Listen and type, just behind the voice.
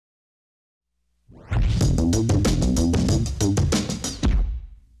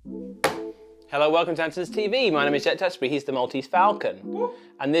Hello, welcome to Andertons TV. My name is Jet he's the Maltese Falcon.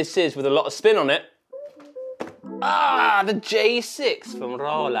 And this is, with a lot of spin on it, the J-6 from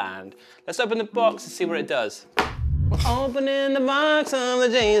Roland. Let's open the box and see what it does. We're opening the box of the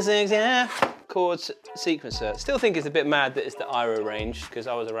J-6, yeah. Chord sequencer. Still think it's a bit mad that it's the AIRA range, because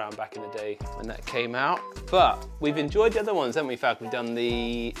I was around back in the day when that came out. But we've enjoyed the other ones, haven't we, Falcon? We've done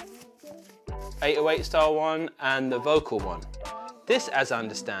the 808 style one and the vocal one. This, as I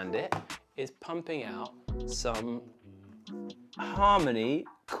understand it, is pumping out some harmony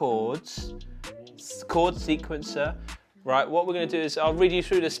chords, chord sequencer. Right, what we're going to do is I'll read you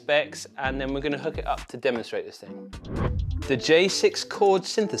through the specs and then we're going to hook it up to demonstrate this thing. The J-6 chord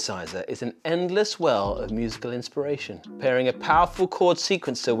synthesizer is an endless well of musical inspiration, pairing a powerful chord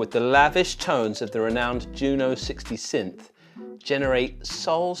sequencer with the lavish tones of the renowned Juno 60 synth. Generate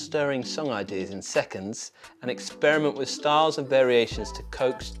soul-stirring song ideas in seconds and experiment with styles and variations to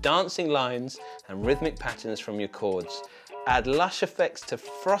coax dancing lines and rhythmic patterns from your chords. Add lush effects to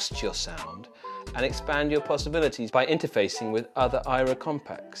frost your sound and expand your possibilities by interfacing with other AIRA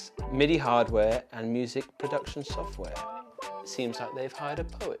compacts, MIDI hardware and music production software. It seems like they've hired a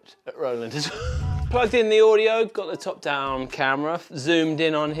poet at Roland as well. Plugged in the audio, got the top-down camera, zoomed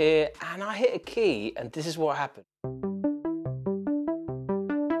in on here, and I hit a key and this is what happened.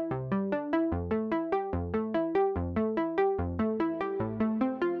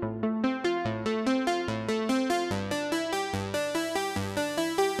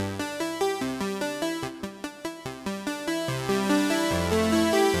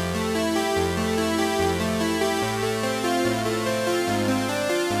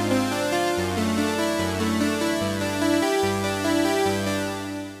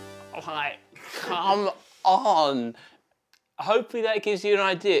 Come on. Hopefully that gives you an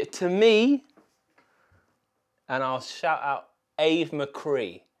idea. To me, and I'll shout out Ave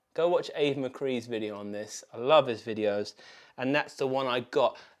McCree. Go watch Ave McCree's video on this. I love his videos, and that's the one I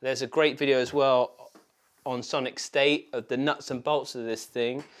got. There's a great video as well on Sonic State of the nuts and bolts of this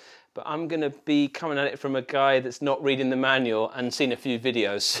thing, but I'm gonna be coming at it from a guy that's not reading the manual and seen a few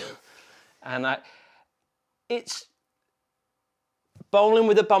videos. And it's bowling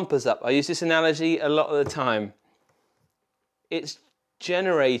with the bumpers up. I use this analogy a lot of the time. It's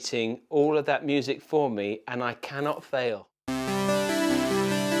generating all of that music for me and I cannot fail.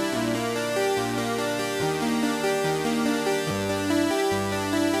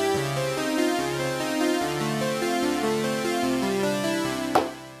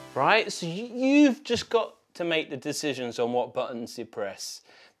 Right, so you've just got to make the decisions on what buttons you press,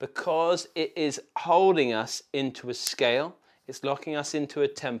 because it is holding us into a scale. It's locking us into a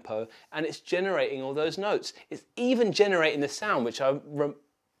tempo and it's generating all those notes. It's even generating the sound, which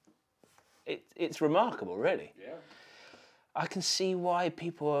it's remarkable, really. Yeah. I can see why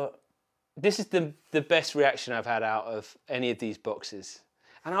people are... This is the best reaction I've had out of any of these boxes.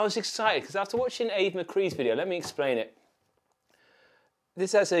 And I was excited because after watching Ave McCree's video, let me explain it.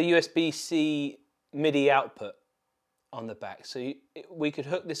 This has a USB-C MIDI output on the back. So we could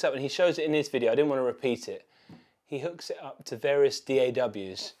hook this up, and he shows it in his video. I didn't want to repeat it. He hooks it up to various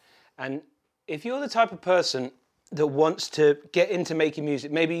DAWs. And if you're the type of person that wants to get into making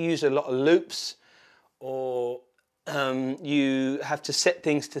music, maybe use a lot of loops, or you have to set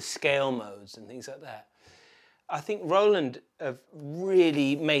things to scale modes and things like that, I think Roland have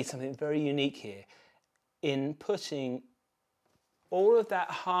really made something very unique here in putting all of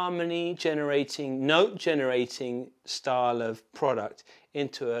that harmony generating, note generating style of product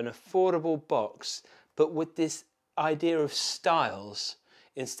into an affordable box, but with this idea of styles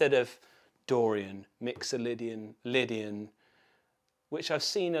instead of Dorian, Mixolydian, Lydian, which I've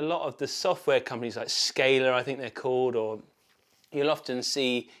seen a lot of the software companies like Scalar, I think they're called, or you'll often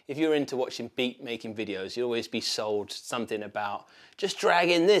see, if you're into watching beat making videos, you'll always be sold something about just drag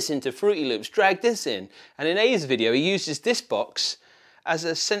in this into Fruity Loops, drag this in. And in A's video, he uses this box as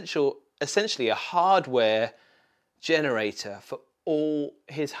essentially a hardware generator for all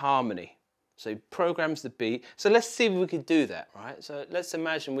his harmony. So he programs the beat. So let's see if we could do that, right? So let's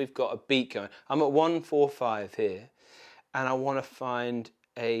imagine we've got a beat going. I'm at 145 here, and I want to find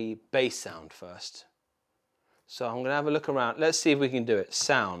a bass sound first. So I'm going to have a look around. Let's see if we can do it.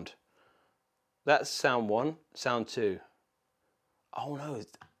 Sound. That's sound 1, sound 2. Oh no,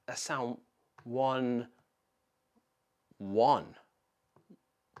 that's sound 1, 1.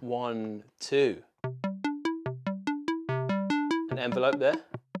 1, 2. An envelope there.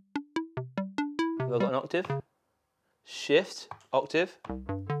 Have I got an octave? Shift, octave.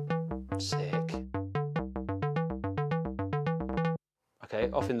 Sick. Okay,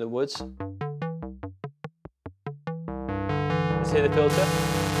 off in the woods. Let's hear the filter.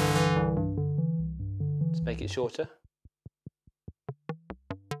 Make it shorter.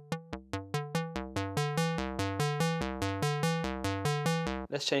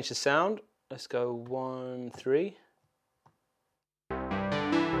 Let's change the sound. Let's go 1, 3.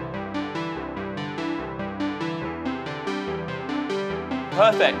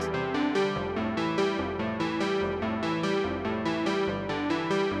 Perfect.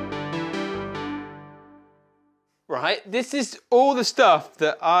 Right, this is all the stuff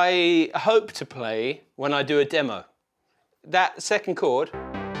that I hope to play when I do a demo. That second chord,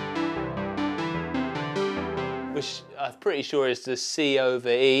 which I'm pretty sure is the C over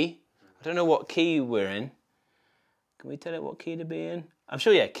E. I don't know what key we're in. Can we tell it what key to be in? I'm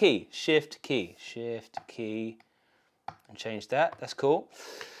sure, yeah, key, shift, key, and change that, that's cool.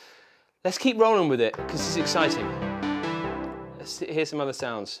 Let's keep rolling with it, because it's exciting. Let's hear some other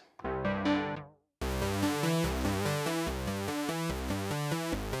sounds.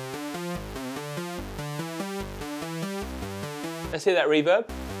 Let's hear that reverb.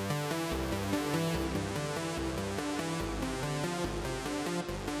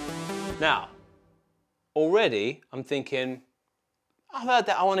 Now, already I'm thinking, I've heard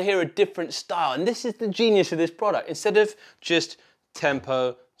that, I want to hear a different style. And this is the genius of this product. Instead of just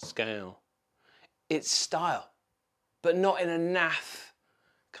tempo, scale, it's style, but not in a naff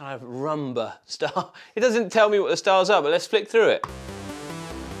kind of rumba style. It doesn't tell me what the styles are, but let's flick through it.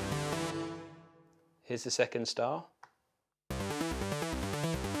 Here's the second style.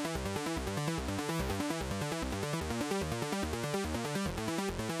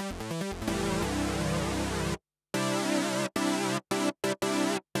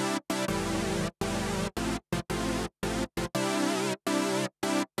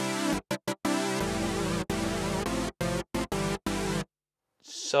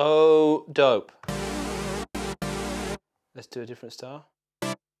 So dope. Let's do a different style.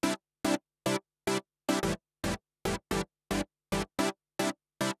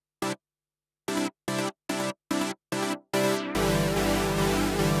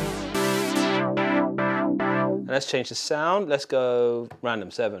 And let's change the sound. Let's go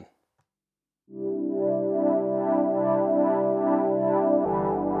random 7.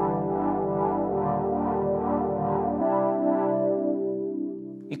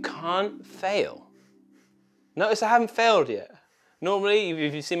 You can't fail. Notice I haven't failed yet. Normally,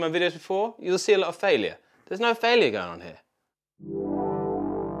 if you've seen my videos before, you'll see a lot of failure. There's no failure going on here.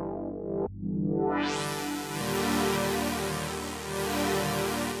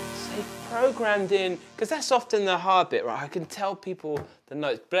 Say programmed in, because that's often the hard bit, right? I can tell people the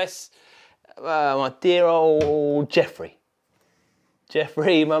notes. Bless my dear old Jeffrey.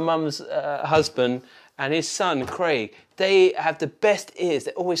 Jeffrey, my mum's husband, and his son, Craig, they have the best ears.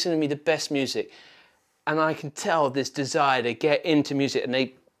 They're always sending me the best music. And I can tell this desire to get into music. And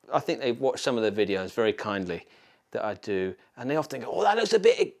I think they've watched some of the videos very kindly that I do. And they often go, oh, that looks a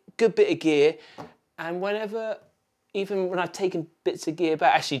good bit of gear. And whenever, even when I've taken bits of gear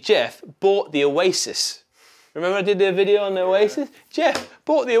back, actually Jeff bought the Oasis. Remember I did the video on the Oasis? Jeff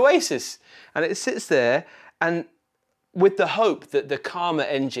bought the Oasis. And it sits there, and with the hope that the Karma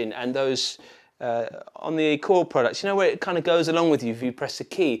engine and those on the Chord products, you know where it kind of goes along with you if you press a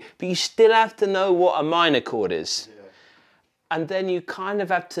key, but you still have to know what a minor chord is. Yeah. And then you kind of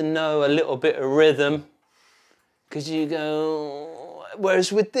have to know a little bit of rhythm, because you go,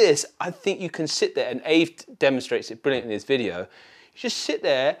 whereas with this, I think you can sit there, and Ave demonstrates it brilliantly in this video, you just sit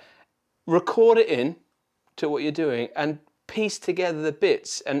there, record it in to what you're doing, and piece together the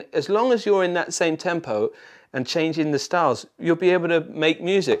bits. And as long as you're in that same tempo and changing the styles, you'll be able to make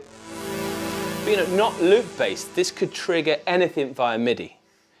music. But, you know, not loop-based. This could trigger anything via MIDI.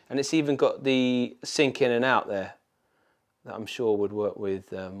 And it's even got the sync in and out there that I'm sure would work with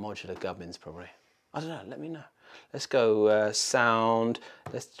modular gubbins probably. I don't know, let me know. Let's go sound.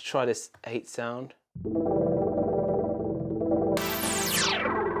 Let's try this 8 sound.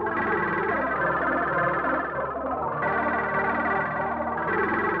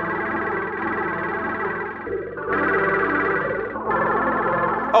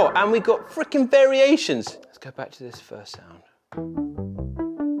 Oh, and we got freaking variations. Let's go back to this first sound.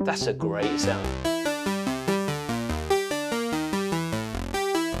 That's a great sound.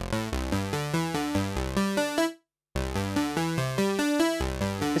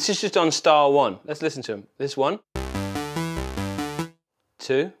 This is just on style 1. Let's listen to them. This 1,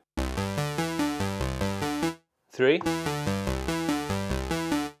 2, 3.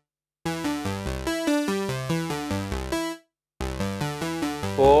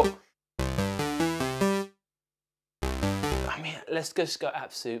 4. I mean, let's just go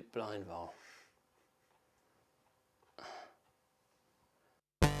absolute blind vol.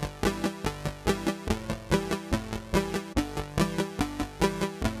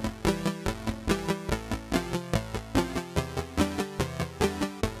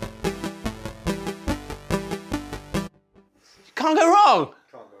 Can't go wrong.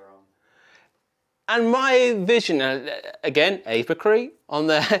 Can't go wrong. And my vision, again, Avery on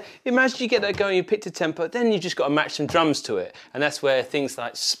there. Imagine you get that going, you pick the tempo, then you just got to match some drums to it. And that's where things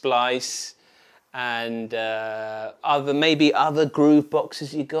like splice and maybe other groove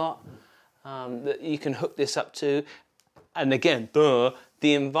boxes you got that you can hook this up to. And again, the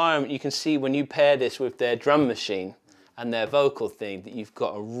environment, you can see when you pair this with their drum machine and their vocal thing, that you've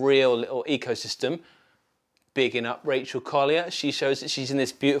got a real little ecosystem. Bigging up Rachel Collier. She shows that she's in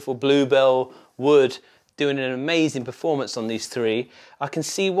this beautiful bluebell wood doing an amazing performance on these three. I can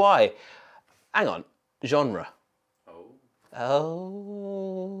see why. Hang on, genre. Oh.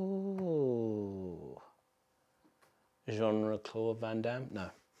 Genre Claude Van Damme? No.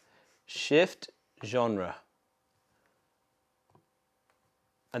 Shift, genre.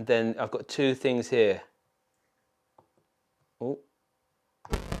 And then I've got two things here. Oh.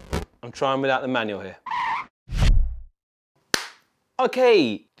 I'm trying without the manual here.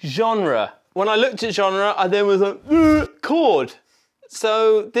 Okay, genre. When I looked at genre, I then was like, chord.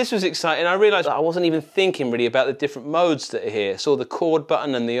 So this was exciting. I realised I wasn't even thinking really about the different modes that are here. Saw the chord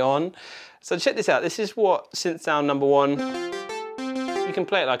button and the on. So check this out. This is what synth sound number 1. You can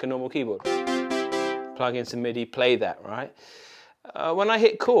play it like a normal keyboard. Plug in some MIDI, play that, right? When I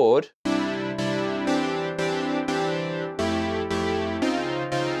hit chord,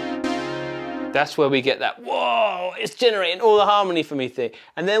 that's where we get that, whoa, it's generating all the harmony for me thing.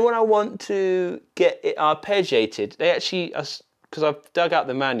 And then when I want to get it arpeggiated, they actually, because I've dug out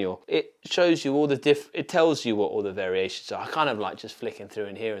the manual, it shows you all the it tells you what all the variations are. I kind of like just flicking through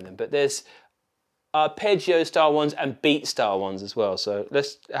and hearing them, but there's arpeggio style ones and beat style ones as well. So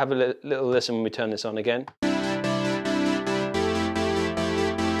let's have a little listen when we turn this on again.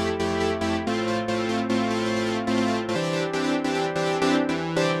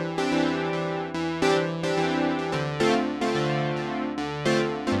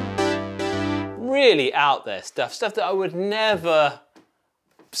 Really out there stuff that I would never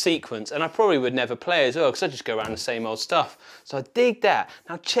sequence, and I probably would never play as well, because I just go around the same old stuff. So I dig that.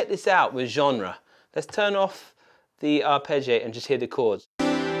 Now check this out with genre. Let's turn off the arpeggiate and just hear the chords.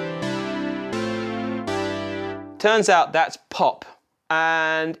 Turns out that's pop,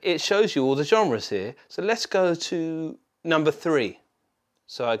 and it shows you all the genres here. So let's go to number 3.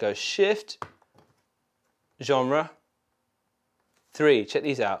 So I go shift, genre, 3. Check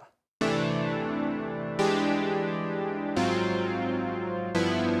these out.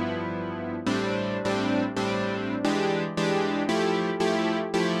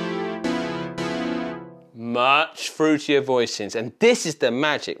 Much fruitier voicings, and this is the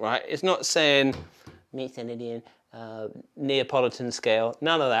magic, right? It's not saying Mixolydian, Neapolitan scale,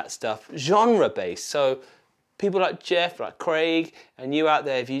 none of that stuff. Genre based. So people like Jeff, like Craig, and you out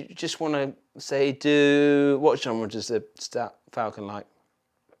there, if you just want to say, what genre does the Falcon like?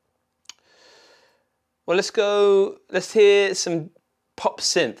 Well, let's hear some pop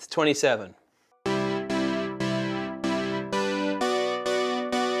synth 27.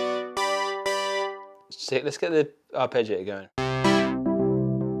 Let's get the arpeggiator going.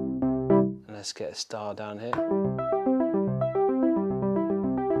 And let's get a star down here.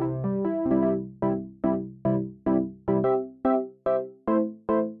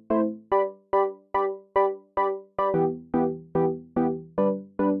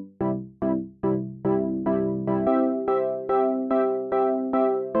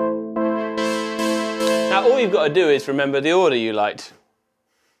 Now all you've got to do is remember the order you liked.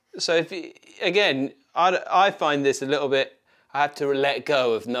 So if you, again, I find this a little bit, I have to let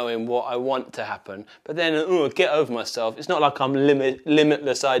go of knowing what I want to happen, but then get over myself. It's not like I'm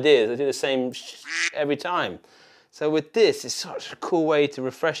limitless ideas. I do the same every time. So with this, it's such a cool way to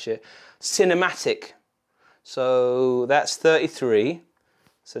refresh it. Cinematic. So that's 33.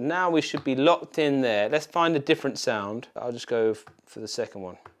 So now we should be locked in there. Let's find a different sound. I'll just go for the second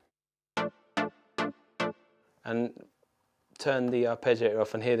one. And turn the arpeggiator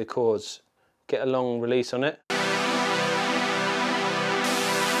off and hear the chords. Get a long release on it.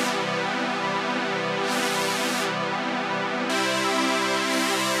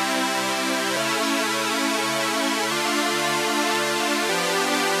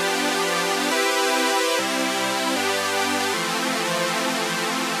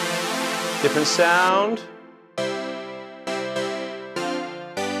 Different sound.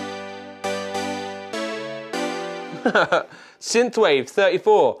 Synthwave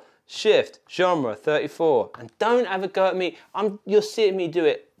 34. Shift, genre, 34. And don't have a go at me. You're seeing me do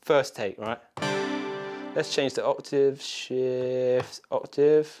it first take, right? Let's change the octave, shift,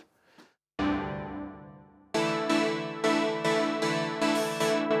 octave.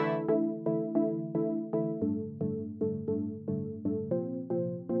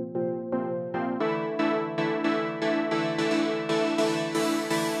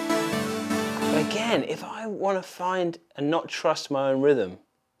 again, if I want to find and not trust my own rhythm,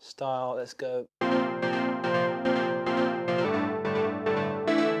 style, let's go.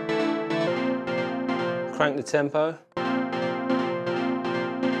 Crank the tempo.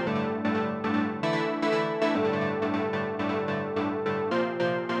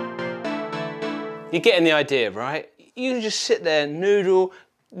 You're getting the idea, right? You can just sit there, noodle,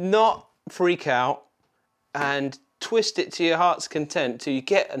 not freak out, and twist it to your heart's content till you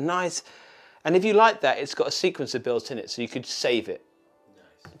get a nice, and if you like that, it's got a sequencer built in it, so you could save it.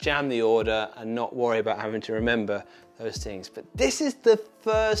 Nice. Jam the order and not worry about having to remember those things. But this is the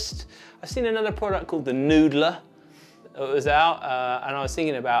first, I've seen another product called the Noodler that was out, and I was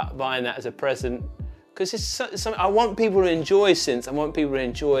thinking about buying that as a present, because it's something I want people to enjoy synths, I want people to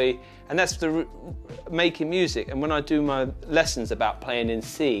enjoy, and that's the making music. And when I do my lessons about playing in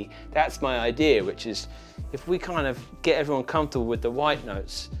C, that's my idea, which is if we kind of get everyone comfortable with the white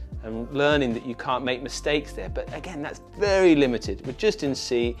notes and learning that you can't make mistakes there. But again, that's very limited. We're just in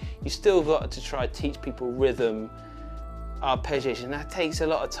C, you still got to try to teach people rhythm, arpeggiation, that takes a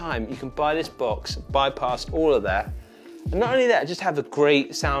lot of time. You can buy this box, bypass all of that. And not only that, just have a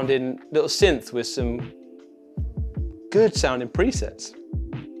great sounding little synth with some good sounding presets.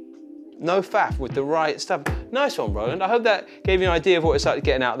 No faff with the right stuff. Nice one, Roland. I hope that gave you an idea of what it's like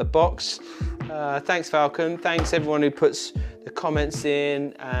getting out of the box. Thanks, Falcon. Thanks everyone who puts the comments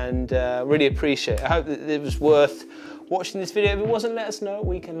in, and really appreciate it. I hope that it was worth watching this video. If it wasn't, let us know.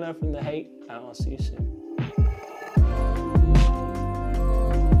 We can learn from the hate, and I'll see you soon.